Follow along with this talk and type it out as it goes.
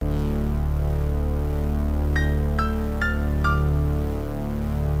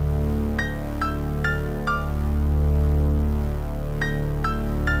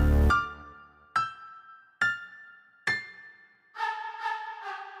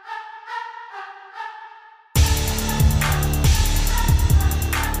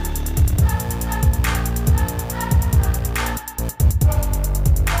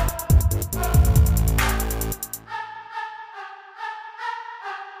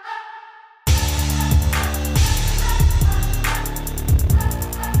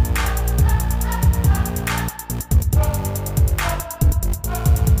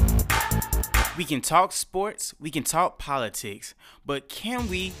can talk sports, we can talk politics, but can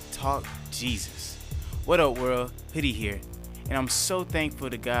we talk Jesus? What up, world? Hoodie here, and I'm so thankful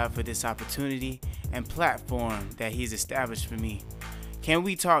to God for this opportunity and platform that He's established for me. Can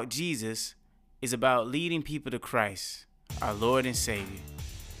We Talk Jesus is about leading people to Christ, our Lord and Savior.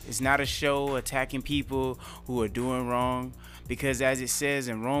 It's not a show attacking people who are doing wrong, because as it says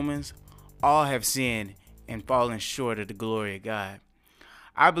in Romans, all have sinned and fallen short of the glory of God.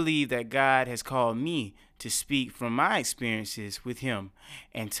 I believe that God has called me to speak from my experiences with Him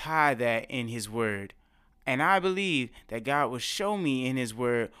and tie that in His Word. And I believe that God will show me in His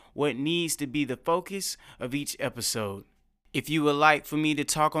Word what needs to be the focus of each episode. If you would like for me to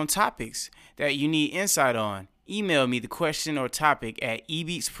talk on topics that you need insight on, email me the question or topic at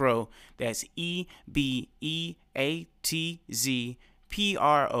ebeatspro, that's EBEATZPRO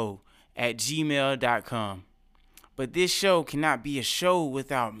 @gmail.com. But this show cannot be a show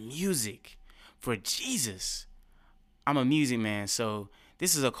without music for Jesus. I'm a music man, so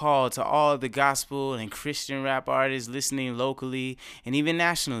this is a call to all the gospel and Christian rap artists listening locally and even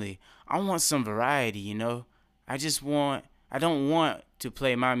nationally. I want some variety, you know. I don't want to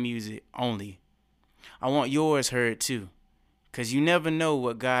play my music only. I want yours heard too, because you never know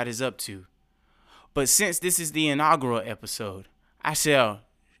what God is up to. But since this is the inaugural episode, I shall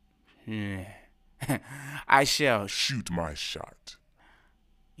shoot my shot.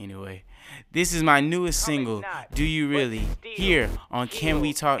 Anyway, this is my newest single, Do You Really, here on Can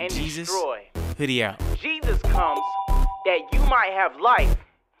We Talk Jesus? Hoodie out. Jesus comes that you might have life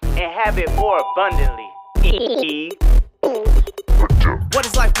and have it more abundantly. What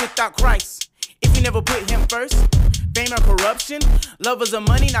is life without Christ? If you never put Him first, fame or corruption, lovers of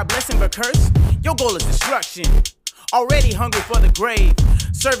money, not blessing but curse. Your goal is destruction. Already hungry for the grave,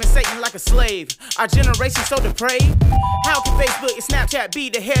 serving Satan like a slave. Our generation so depraved. How can Facebook and Snapchat be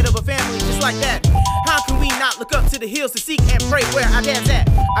the head of a family just like that? How can we not look up to the hills to seek and pray where our dad's at?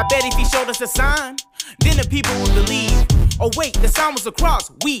 I bet if He showed us a sign, then the people would believe. Oh wait, the sign was a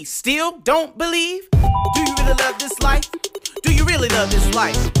cross. We still don't believe? Do you really love this life? Do you really love this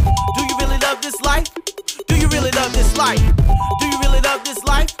life? Do you really love this life? Do you really love this life? Do you really love this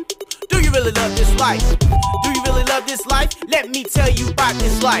life? Do you really love this life? Do you really love this life? Let me tell you about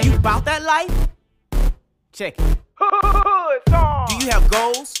this life. You about that life? Check it. Do you have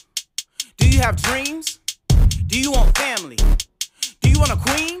goals? Do you have dreams? Do you want family? Do you want a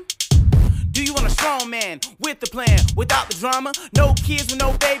queen? Do you want a strong man with a plan, without the drama? No kids with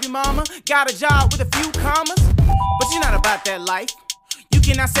no baby mama. Got a job with a few commas? But you're not about that life. You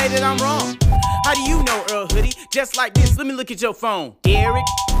cannot say that I'm wrong. How do you know, Earl Hoodie? Just like this, let me look at your phone. Eric,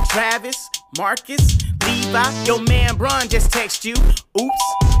 Travis, Marcus, Levi, your man Bron just text you.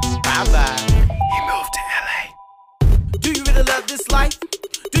 Oops, bye-bye. He moved to LA. Do you really love this life?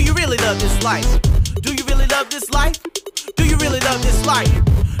 Do you really love this life? Do you really love this life? Do you really love this life?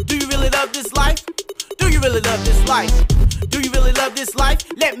 Do you really love this life? Do you really love this life? Do you really love this life?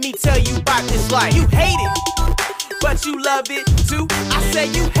 Let me tell you about this life. You hate it, but you love it too. I say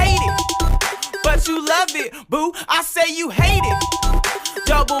you hate it, but you love it, boo. I say you hate it.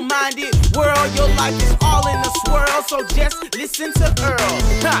 Double-minded world, your life is all in a swirl, so just listen to Earl.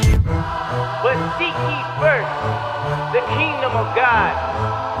 But seek ye first the kingdom of God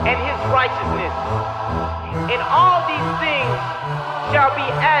and His righteousness, and all these things shall be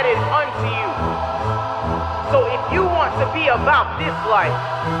added unto you. So if you want to be about this life,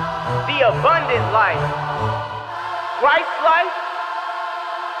 the abundant life, Christ's life,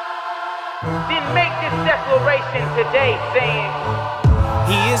 then make this declaration today saying,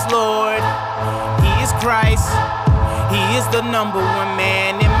 He is Lord, He is Christ, He is the number one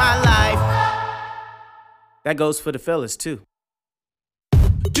man in my life. That goes for the fellas too.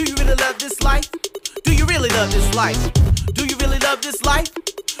 Do you really love this life? Do you really love this life? Do you really love this life?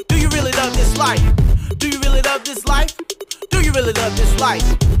 Do you really love this life? Do you really love this life? Do you really love this life?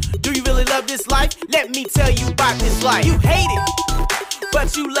 Do you really love this life? Let me tell you about this life. You hate it,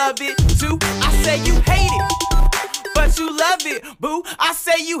 but you love it too. I say you hate it, but you love it, boo. I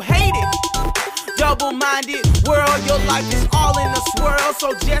say you hate it. Double-minded world, your life is all in a swirl,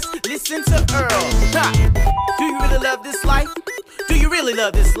 so just listen to Earl. Do you really love this life? Do you really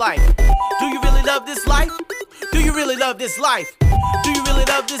love this life? Do you really love this life? Do you really love this life? Do you really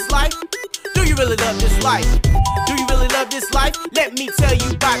love this life? Do you really love this life? Do you really love this life? Let me tell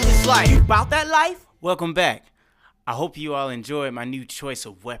you about this life. You about that life? Welcome back. I hope you all enjoyed my new choice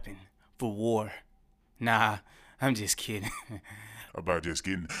of weapon for war. Nah, I'm just kidding. About just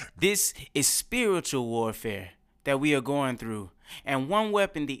kidding. This is spiritual warfare that we are going through. And one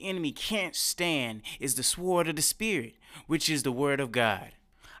weapon the enemy can't stand is the sword of the Spirit, which is the word of God.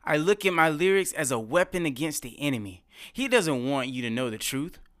 I look at my lyrics as a weapon against the enemy. He doesn't want you to know the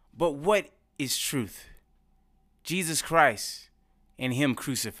truth, but what is truth? Jesus Christ and Him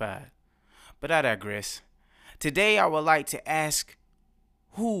crucified. But I digress. Today I would like to ask,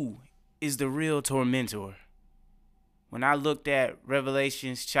 who is the real tormentor? When I looked at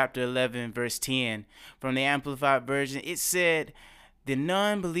Revelations chapter 11, verse 10 from the Amplified Version, it said, the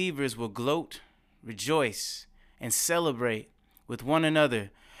non-believers will gloat, rejoice, and celebrate with one another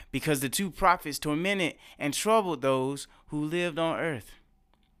because the two prophets tormented and troubled those who lived on earth.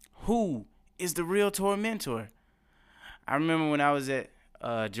 Who is the real tormentor? I remember when I was at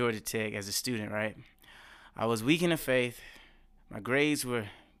Georgia Tech as a student, right? I was weak in the faith. My grades were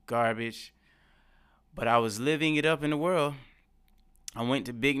garbage, but I was living it up in the world. I went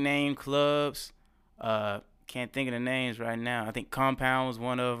to big name clubs. Can't think of the names right now. I think Compound was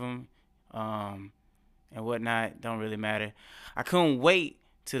one of them, and whatnot. Don't really matter. I couldn't wait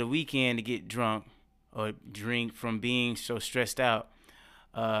till the weekend to get drunk or drink from being so stressed out.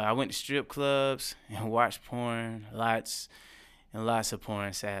 I went to strip clubs and watched porn, lots and lots of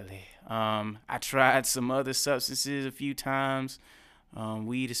porn, sadly. I tried some other substances a few times,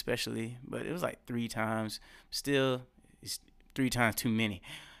 weed especially, but it was like 3 times. Still, it's 3 times too many.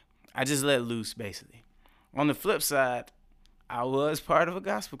 I just let loose, basically. On the flip side, I was part of a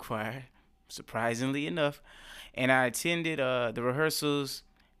gospel choir, surprisingly enough, and I attended the rehearsals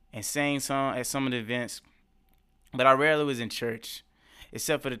and sang song at some of the events, but I rarely was in church,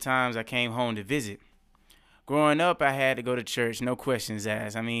 except for the times I came home to visit. Growing up, I had to go to church, no questions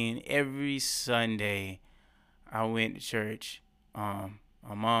asked. I mean, every Sunday I went to church. My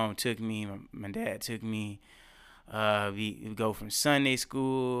mom took me, my dad took me. We would go from Sunday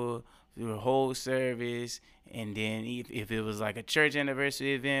school through a whole service, and then if it was like a church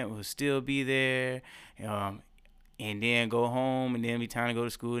anniversary event, we'll still be there, and then go home, and then be time to go to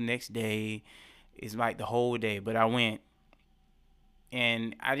school the next day. It's like the whole day, but I went.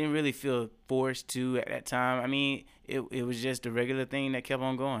 And I didn't really feel forced to at that time. I mean, it was just a regular thing that kept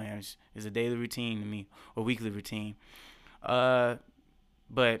on going. It's a daily routine to me, or weekly routine. But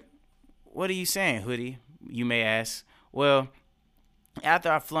what are you saying, Hoodie? You may ask. Well, after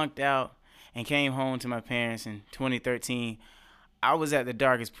I flunked out and came home to my parents in 2013, I was at the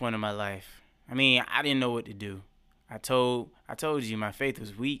darkest point of my life. I mean, I didn't know what to do. I told you my faith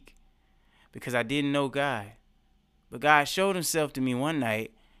was weak because I didn't know God. But God showed Himself to me one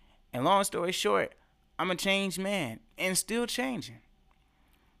night, and long story short, I'm a changed man and still changing.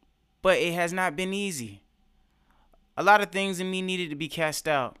 But it has not been easy. A lot of things in me needed to be cast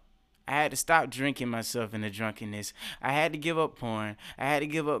out. I had to stop drinking myself into drunkenness. I had to give up porn. I had to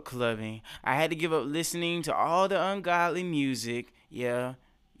give up clubbing. I had to give up listening to all the ungodly music. Yeah,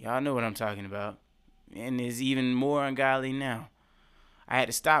 y'all know what I'm talking about. And it's even more ungodly now. I had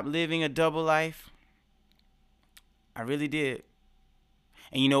to stop living a double life. I really did.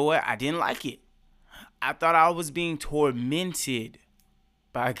 And you know what? I didn't like it. I thought I was being tormented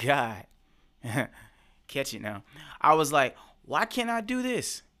by God. Catch it now. I was like, why can't I do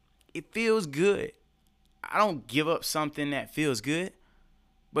this? It feels good. I don't give up something that feels good.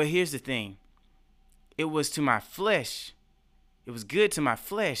 But here's the thing. It was to my flesh. It was good to my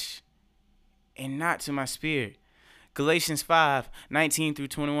flesh and not to my spirit. Galatians 5:19 through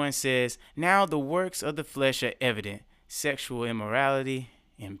 21 says, now the works of the flesh are evident: sexual immorality,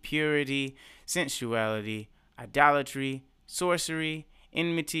 impurity, sensuality, idolatry, sorcery,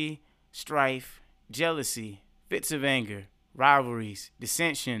 enmity, strife, jealousy, fits of anger, rivalries,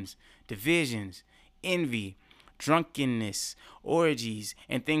 dissensions, divisions, envy, drunkenness, orgies,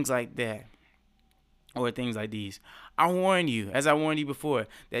 and things like that. Or things like these. I warn you, as I warned you before,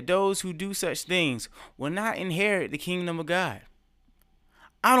 that those who do such things will not inherit the kingdom of God.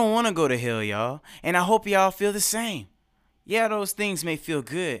 I don't want to go to hell, y'all, and I hope y'all feel the same. Yeah, those things may feel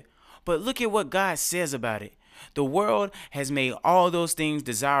good, but look at what God says about it. The world has made all those things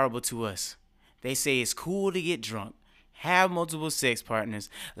desirable to us. They say it's cool to get drunk, have multiple sex partners,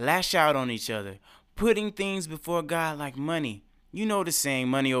 lash out on each other, putting things before God like money. You know the saying,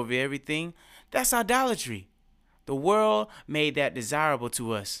 money over everything. That's idolatry. The world made that desirable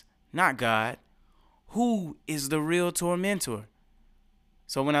to us, not God. Who is the real tormentor?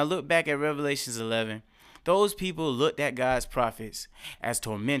 So when I look back at Revelations 11, those people looked at God's prophets as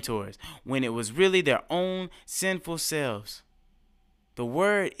tormentors when it was really their own sinful selves. The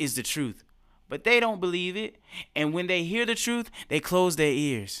word is the truth, but they don't believe it. And when they hear the truth, they close their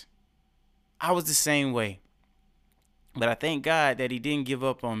ears. I was the same way. But I thank God that He didn't give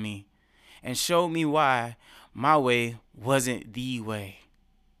up on me and showed me why my way wasn't the way.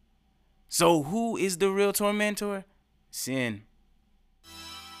 So who is the real tormentor? Sin.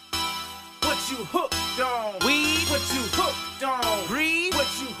 you hooked on? Weed, what you hooked on? Greed, what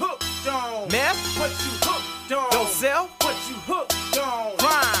you hooked on? Meth, what you hooked on? Yourself, what you hooked on?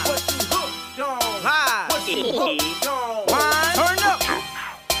 Crime, what you hooked on? Lies, what you hooked on? Wine, turn up.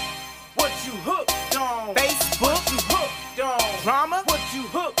 What you hooked on? Facebook, what you hooked on? Drama, what you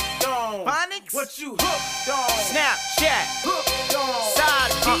hooked on? Phonics, what you hooked on? Snapchat, hooked on.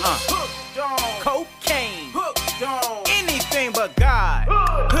 Side piece, hooked on. Cocaine, hooked on. Anything but God.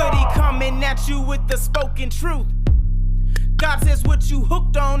 Hoodie coming at you with the spoken truth. God says what you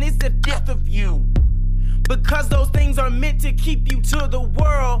hooked on is the death of you. Because those things are meant to keep you to the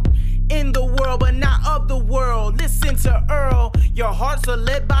world. In the world, but not of the world. Listen to Earl. Your hearts are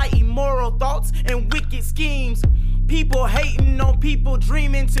led by immoral thoughts and wicked schemes. People hating on people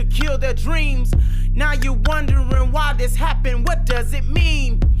dreaming to kill their dreams. Now you're wondering why this happened. What does it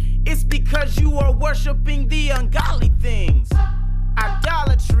mean? It's because you are worshiping the ungodly things.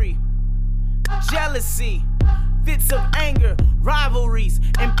 Idolatry, jealousy, fits of anger, rivalries,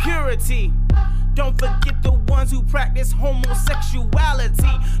 impurity. Don't forget the ones who practice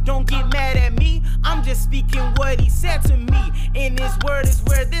homosexuality. Don't get mad at me, I'm just speaking what he said to me. In his word is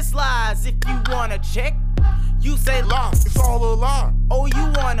where this lies. If you wanna check, you say lie, It's all a lie. oh,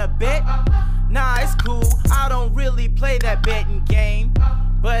 you wanna bet? Nah, it's cool, I don't really play that betting game.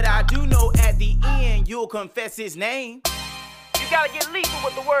 But I do know at the end you'll confess his name. You gotta get lethal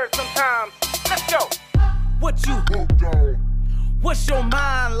with the word sometimes. Let's go. What you Hooked on. What's your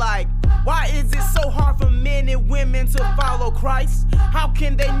mind like? Why is it so hard for men and women to follow Christ? How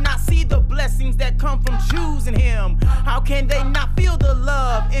can they not see the blessings that come from choosing him? How can they not feel the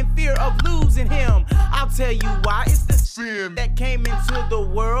love and fear of losing him? I'll tell you why. It's the Sin. that came into the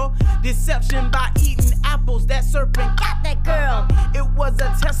world. Deception by eating apples. That serpent got that girl. It was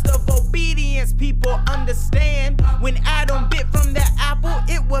a test of obedience. People understand. When Adam bit from that apple,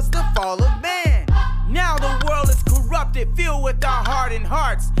 it was the fall of man. Now the world is corrupted, filled with our hardened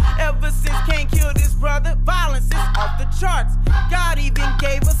hearts. Ever since Cain killed his brother, violence is off the charts. God even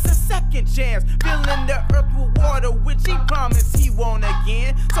gave us a second chance, filling the earth with water, which he promised he won't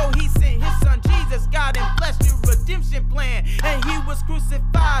again. So he sent his son Jesus, God in flesh, the redemption plan. And he was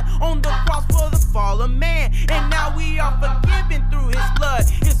crucified on the cross for the fall of man. And now we are forgiven through his blood,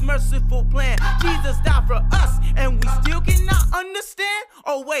 his merciful plan. Jesus died for us, and we still cannot understand.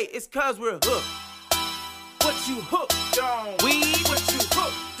 Oh wait, it's cause we're hooked. What you hooked on? Weed, what you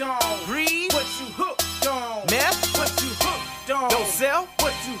hooked on? Greed, what you hooked on? Meth, what you hooked on? Yourself,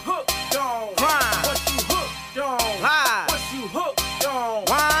 what you hooked on? Crime, what you hooked on? Lies, what you hooked on?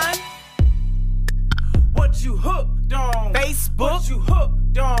 Wine, what you hooked on? Facebook, what you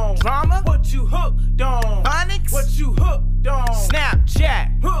hooked on? Drama, what you hooked on? Phonics, what you hooked on?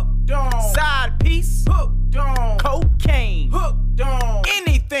 Snapchat, hooked on. Side piece, hooked on. Cocaine, hooked on.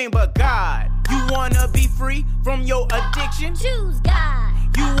 Anything but God. You wanna be free from your addiction? Choose God.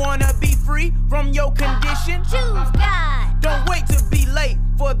 You wanna be free from your condition? Choose God. Don't wait to be late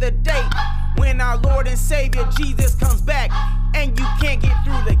for the date when our Lord and Savior Jesus comes back and you can't get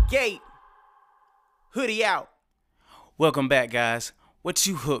through the gate. Hoodie out. Welcome back, guys. What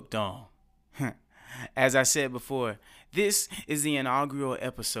you hooked on? As I said before, this is the inaugural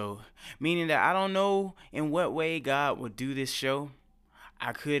episode, meaning that I don't know in what way God will do this show.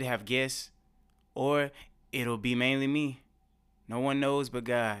 I could have guessed, or it'll be mainly me. No one knows but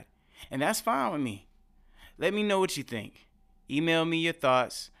God. And that's fine with me. Let me know what you think. Email me your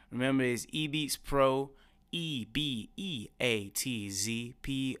thoughts. Remember, it's eBeatsPro,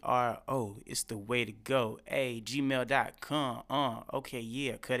 EBEATZPRO. It's the way to go. gmail.com. Okay,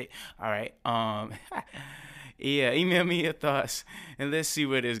 yeah, cut it. All right. Yeah, email me your thoughts and let's see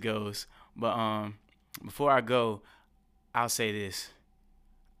where this goes. But before I go, I'll say this.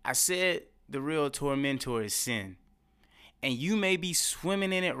 I said the real tormentor is sin. And you may be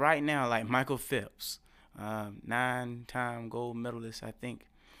swimming in it right now like Michael Phelps. 9-time gold medalist, I think.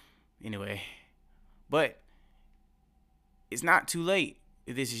 Anyway. But it's not too late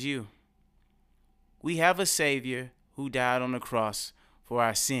if this is you. We have a Savior who died on the cross for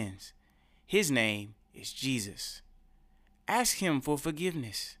our sins. His name is Jesus. Ask him for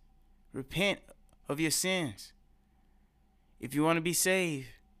forgiveness. Repent of your sins. If you want to be saved,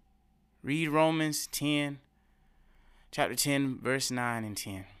 read Romans 10, chapter 10, verse 9 and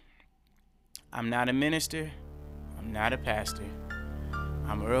 10. I'm not a minister. I'm not a pastor.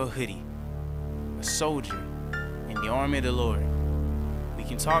 I'm Earl Hoodie, a soldier in the army of the Lord. We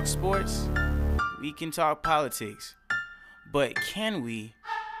can talk sports. We can talk politics. But can we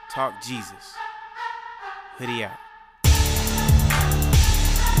talk Jesus? Hoodie out.